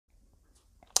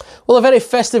Well, a very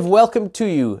festive welcome to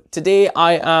you. Today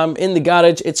I am in the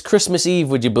garage. It's Christmas Eve,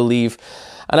 would you believe?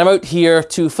 And I'm out here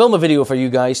to film a video for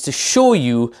you guys to show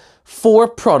you 4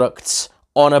 products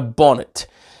on a bonnet.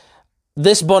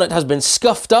 This bonnet has been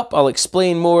scuffed up. I'll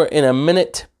explain more in a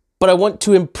minute, but I want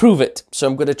to improve it. So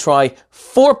I'm going to try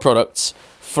 4 products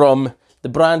from the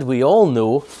brand we all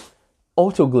know,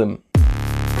 AutoGlym.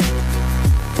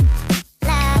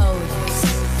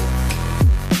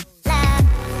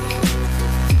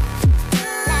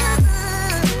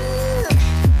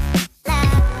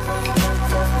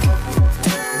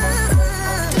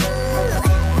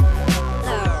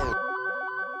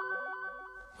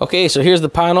 Okay, so here's the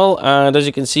panel, and as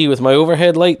you can see with my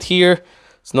overhead light here,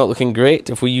 it's not looking great.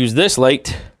 If we use this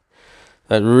light,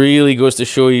 that really goes to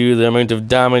show you the amount of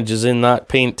damage is in that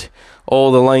paint.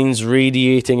 All the lines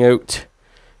radiating out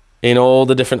in all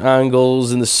the different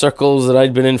angles and the circles that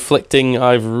I'd been inflicting.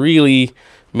 I've really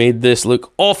made this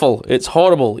look awful. It's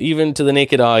horrible, even to the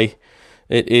naked eye.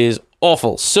 It is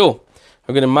awful. So,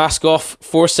 I'm going to mask off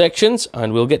 4 sections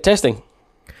and we'll get testing.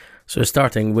 So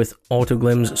starting with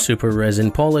AutoGlym's Super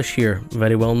Resin Polish here,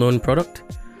 very well known product.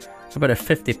 About a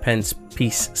 50p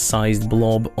piece sized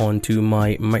blob onto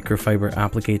my microfiber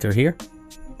applicator here.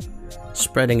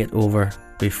 Spreading it over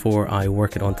before I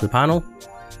work it onto the panel.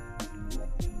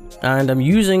 And I'm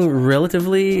using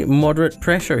relatively moderate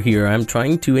pressure here. I'm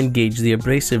trying to engage the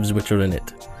abrasives which are in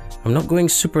it. I'm not going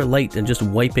super light and just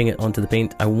wiping it onto the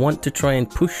paint. I want to try and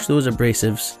push those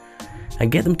abrasives and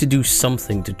get them to do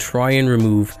something to try and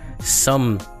remove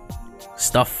some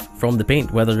stuff from the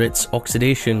paint, whether it's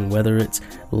oxidation, whether it's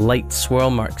light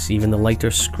swirl marks, even the lighter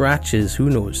scratches, who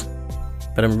knows.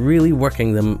 But I'm really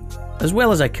working them as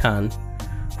well as I can,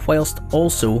 whilst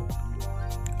also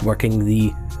working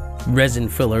the resin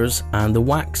fillers and the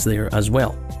wax there as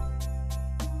well.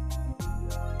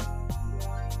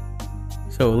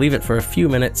 So leave it for a few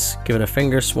minutes, give it a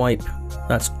finger swipe.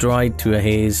 That's dried to a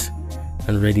haze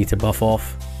and ready to buff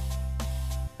off.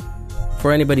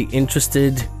 For anybody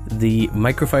interested, the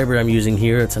microfiber I'm using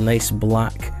here, it's a nice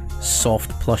black,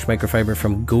 soft plush microfiber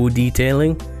from Go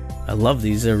Detailing. I love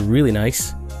these, they're really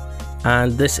nice.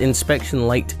 And this inspection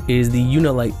light is the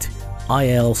Unilight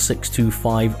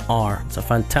IL625R. It's a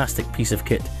fantastic piece of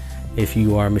kit if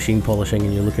you are machine polishing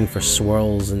and you're looking for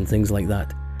swirls and things like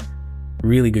that.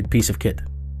 Really good piece of kit.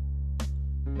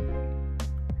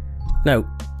 Now,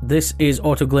 this is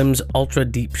AutoGlym's Ultra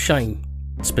Deep Shine,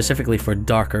 specifically for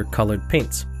darker coloured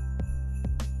paints.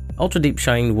 Ultra Deep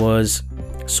Shine was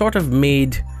sort of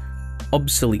made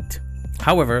obsolete.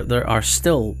 However, there are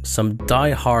still some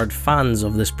die-hard fans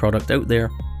of this product out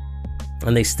there,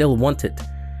 and they still want it.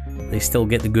 They still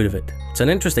get the good of it. It's an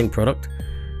interesting product.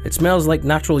 It smells like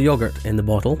natural yogurt in the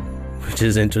bottle, which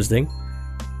is interesting.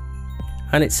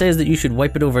 And it says that you should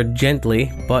wipe it over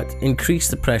gently, but increase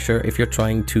the pressure if you're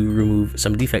trying to remove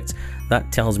some defects.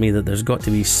 That tells me that there's got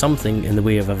to be something in the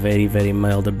way of a very, very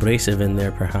mild abrasive in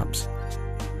there, perhaps.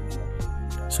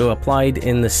 So applied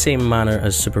in the same manner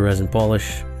as Super Resin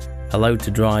Polish, allowed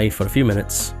to dry for a few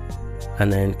minutes,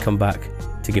 and then come back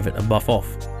to give it a buff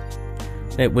off.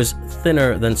 It was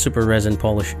thinner than Super Resin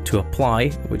Polish to apply,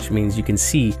 which means you can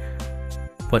see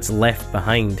what's left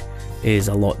behind is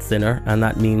a lot thinner, and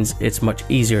that means it's much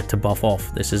easier to buff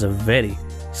off. This is a very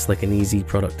slick and easy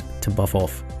product to buff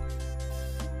off.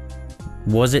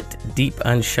 Was it deep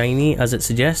and shiny as it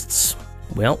suggests?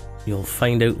 Well, you'll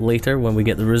find out later when we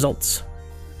get the results.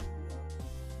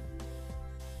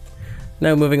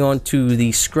 Now moving on to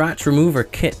the scratch remover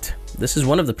kit. This is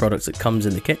one of the products that comes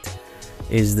in the kit,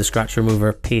 is the scratch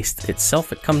remover paste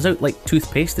itself. It comes out like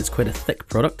toothpaste, it's quite a thick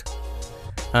product.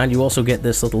 And you also get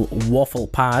this little waffle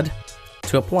pad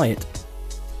to apply it.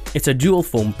 It's a dual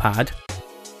foam pad.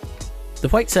 The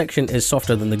white section is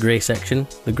softer than the grey section.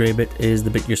 The grey bit is the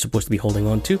bit you're supposed to be holding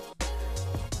on to.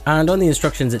 And on the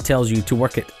instructions it tells you to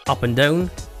work it up and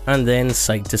down and then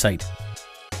side to side.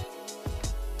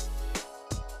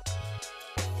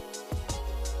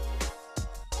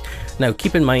 Now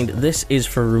keep in mind, this is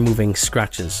for removing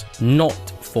scratches,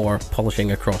 not for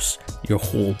polishing across your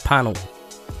whole panel.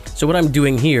 So what I'm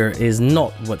doing here is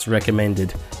not what's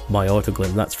recommended by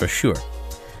AutoGlym, that's for sure.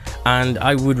 And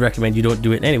I would recommend you don't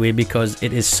do it anyway, because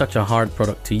it is such a hard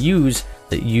product to use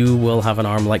that you will have an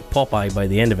arm like Popeye by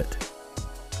the end of it.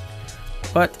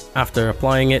 But after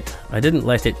applying it, I didn't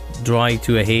let it dry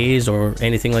to a haze or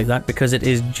anything like that, because it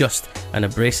is just an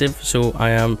abrasive. So I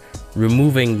am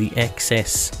removing the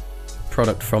excess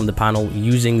product from the panel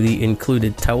using the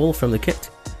included towel from the kit.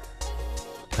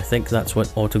 I think that's what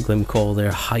AutoGlym call their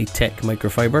high-tech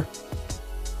microfiber.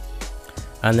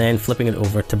 And then flipping it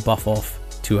over to buff off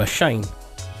to a shine.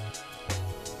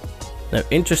 Now,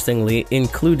 interestingly,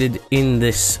 included in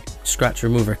this scratch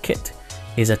remover kit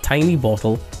is a tiny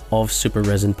bottle of super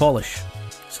resin polish.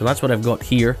 So that's what I've got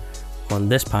here on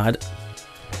this pad.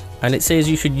 And it says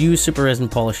you should use super resin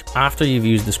polish after you've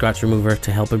used the scratch remover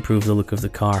to help improve the look of the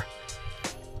car.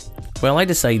 Well, I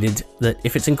decided that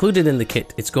if it's included in the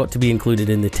kit, it's got to be included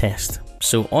in the test.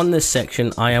 So on this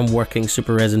section, I am working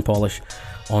super resin polish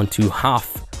onto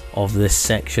half of this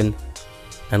section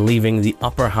and leaving the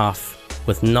upper half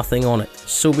with nothing on it,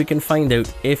 so we can find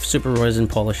out if super resin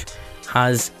polish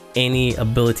has any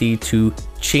ability to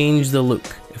change the look,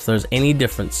 if there's any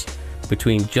difference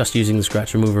between just using the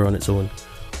scratch remover on its own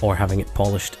or having it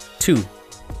polished too.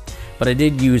 But I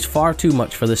did use far too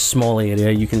much for this small area.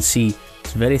 You can see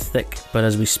it's very thick, but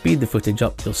as we speed the footage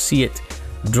up, you'll see it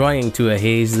drying to a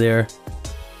haze there.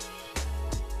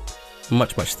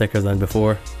 Much thicker than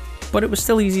before, but it was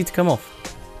still easy to come off.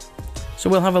 So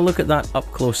we'll have a look at that up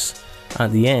close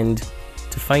at the end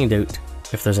to find out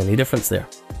if there's any difference there.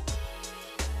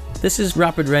 This is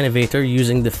Rapid Renovator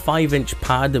using the 5-inch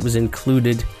pad that was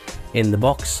included in the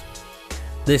box.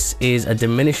 This is a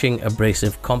diminishing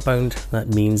abrasive compound. That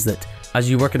means that as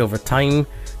you work it over time,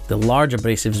 the large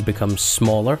abrasives become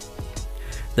smaller.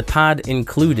 The pad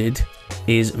included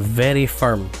is very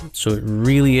firm, so it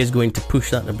really is going to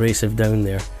push that abrasive down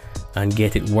there and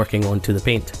get it working onto the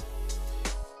paint.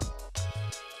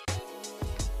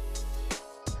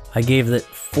 I gave it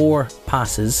 4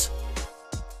 passes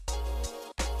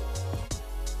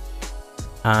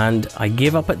and I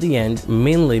gave up at the end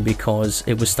mainly because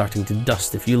it was starting to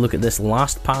dust. If you look at this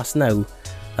last pass now,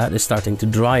 that is starting to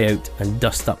dry out and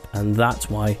dust up, and that's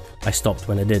why I stopped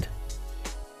when I did.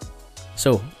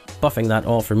 So, buffing that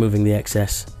off, removing the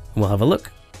excess, and we'll have a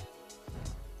look.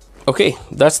 Okay,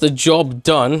 that's the job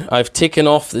done. I've taken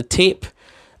off the tape,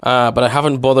 but I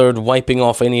haven't bothered wiping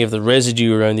off any of the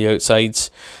residue around the outsides,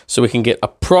 so we can get a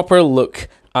proper look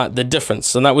at the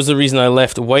difference. And that was the reason I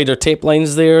left wider tape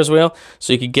lines there as well,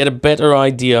 so you could get a better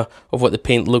idea of what the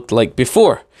paint looked like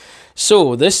before.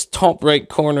 So this top right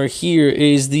corner here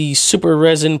is the super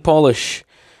resin polish.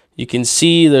 You can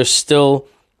see there's still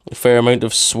a fair amount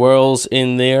of swirls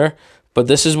in there, but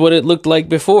this is what it looked like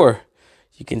before.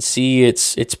 You can see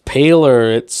it's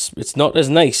paler, it's not as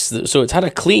nice. So it's had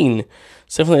a clean,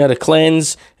 it's definitely had a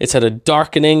cleanse. It's had a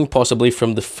darkening, possibly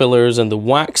from the fillers and the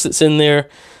wax that's in there.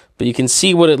 But you can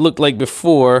see what it looked like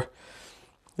before.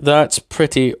 That's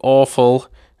pretty awful.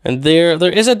 And there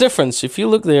is a difference. If you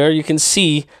look there, you can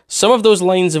see some of those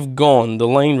lines have gone. The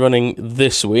line running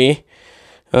this way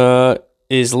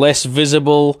is less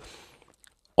visible.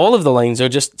 All of the lines are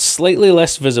just slightly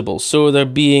less visible. So they're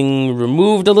being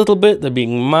removed a little bit. They're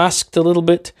being masked a little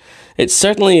bit. It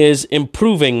certainly is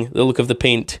improving the look of the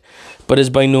paint, but is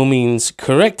by no means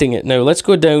correcting it. Now let's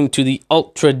go down to the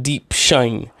Ultra Deep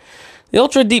Shine. The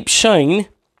Ultra Deep Shine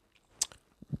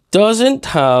doesn't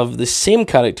have the same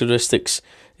characteristics.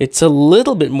 It's a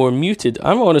little bit more muted.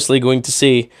 I'm honestly going to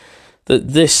say that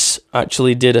this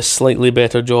actually did a slightly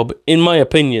better job, in my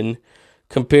opinion,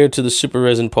 compared to the super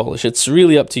resin polish. It's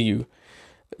really up to you.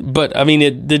 But, I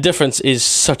mean, the difference is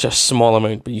such a small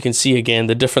amount. But you can see, again,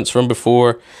 the difference from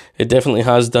before. It definitely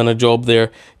has done a job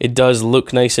there. It does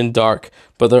look nice and dark,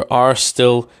 but there are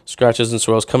still scratches and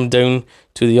swirls. Come down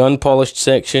to the unpolished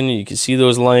section. You can see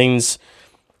those lines.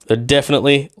 They're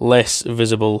definitely less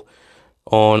visible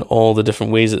on all the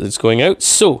different ways that it's going out.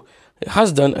 So, it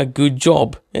has done a good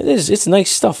job. It is. It's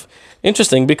nice stuff.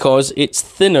 Interesting because it's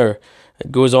thinner.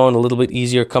 It goes on a little bit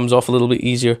easier, comes off a little bit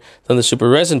easier than the super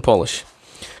resin polish.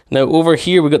 Now over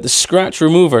here we got the scratch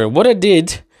remover. What I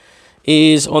did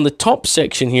is on the top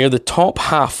section here, the top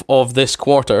half of this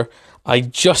quarter, I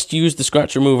just used the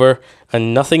scratch remover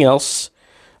and nothing else.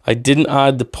 I didn't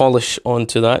add the polish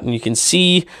onto that, and you can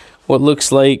see what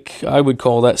looks like, I would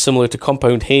call that similar to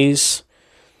compound haze.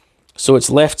 So it's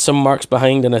left some marks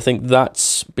behind, and I think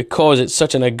that's because it's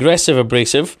such an aggressive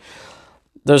abrasive.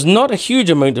 There's not a huge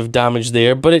amount of damage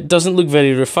there, but it doesn't look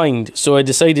very refined. So I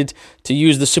decided to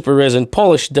use the super resin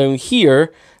polish down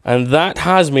here, and that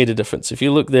has made a difference. If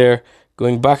you look there,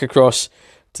 going back across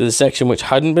to the section which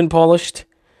hadn't been polished,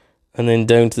 and then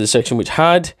down to the section which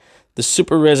had, the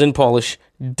super resin polish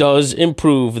does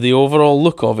improve the overall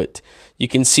look of it. You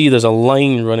can see there's a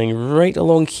line running right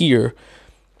along here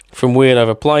from where I've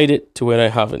applied it to where I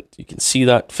haven't. You can see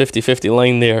that 50-50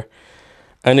 line there.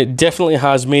 And it definitely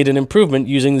has made an improvement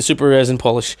using the super resin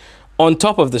polish on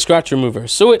top of the scratch remover.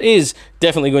 So it is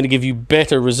definitely going to give you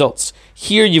better results.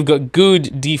 Here you've got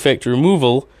good defect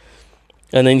removal,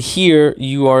 and then here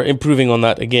you are improving on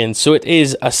that again. So it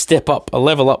is a step up, a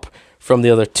level up from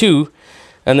the other two.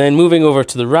 And then moving over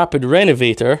to the Rapid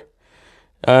Renovator,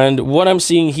 And what I'm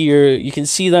seeing here, you can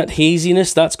see that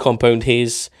haziness, that's compound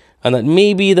haze. And that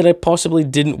may be that I possibly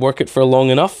didn't work it for long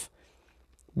enough,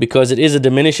 because it is a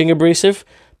diminishing abrasive,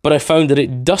 but I found that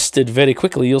it dusted very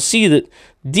quickly. You'll see that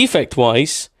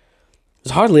defect-wise,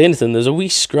 there's hardly anything. There's a wee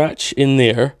scratch in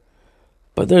there,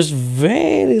 but there's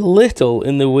very little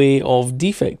in the way of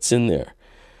defects in there.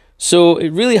 So it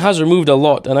really has removed a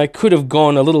lot, and I could have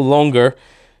gone a little longer.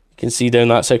 You can see down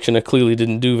that section I clearly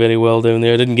didn't do very well down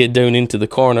there. I didn't get down into the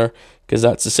corner, because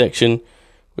that's the section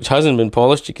which hasn't been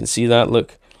polished. You can see that,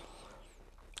 look.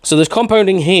 So there's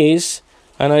compounding haze,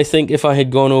 and I think if I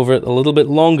had gone over it a little bit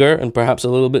longer and perhaps a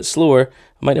little bit slower,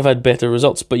 I might have had better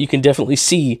results. But you can definitely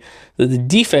see that the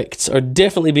defects are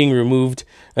definitely being removed,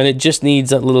 and it just needs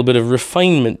that little bit of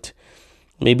refinement.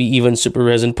 Maybe even super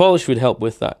resin polish would help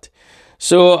with that.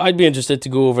 So I'd be interested to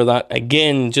go over that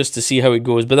again just to see how it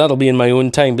goes, but that'll be in my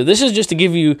own time. But this is just to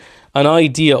give you an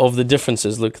idea of the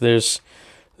differences. Look, there's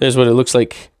what it looks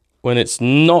like when it's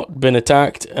not been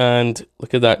attacked, and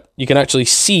look at that. You can actually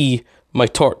see my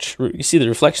torch. You see the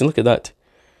reflection, look at that.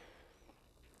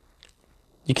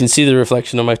 You can see the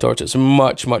reflection on my torch. It's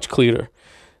much, much clearer.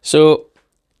 So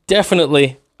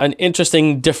definitely an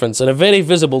interesting difference, and a very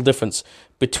visible difference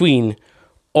between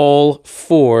all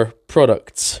 4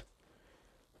 products.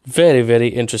 Very, very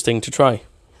interesting to try.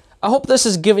 I hope this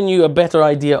has given you a better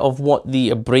idea of what the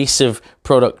abrasive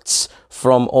products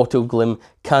from AutoGlym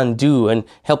can do and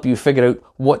help you figure out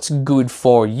what's good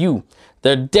for you.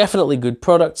 They're definitely good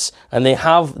products, and they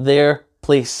have their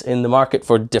place in the market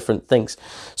for different things.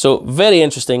 So very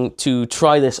interesting to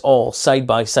try this all side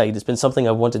by side. It's been something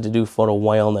I've wanted to do for a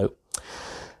while now.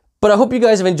 But I hope you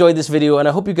guys have enjoyed this video, and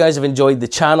I hope you guys have enjoyed the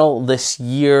channel this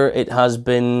year. It has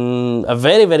been a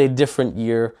very, very different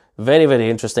year. Very, very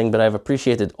interesting, but I've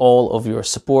appreciated all of your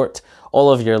support,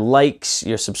 all of your likes,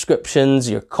 your subscriptions,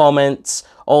 your comments,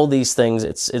 all these things.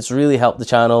 It's really helped the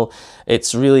channel.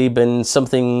 It's really been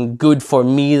something good for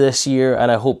me this year,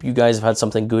 and I hope you guys have had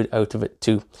something good out of it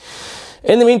too.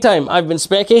 In the meantime, I've been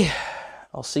Specky.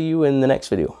 I'll see you in the next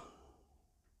video.